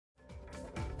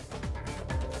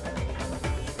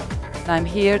I'm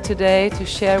here today to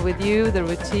share with you the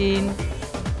routine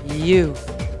U.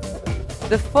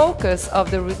 The focus of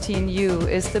the routine U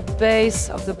is the base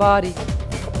of the body.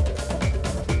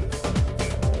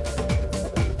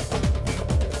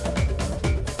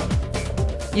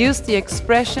 Use the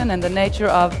expression and the nature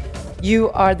of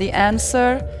you are the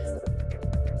answer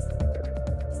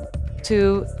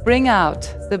to bring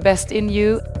out the best in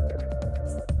you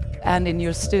and in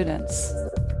your students.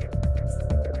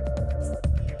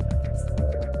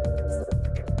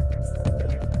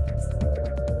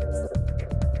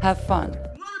 Have fun.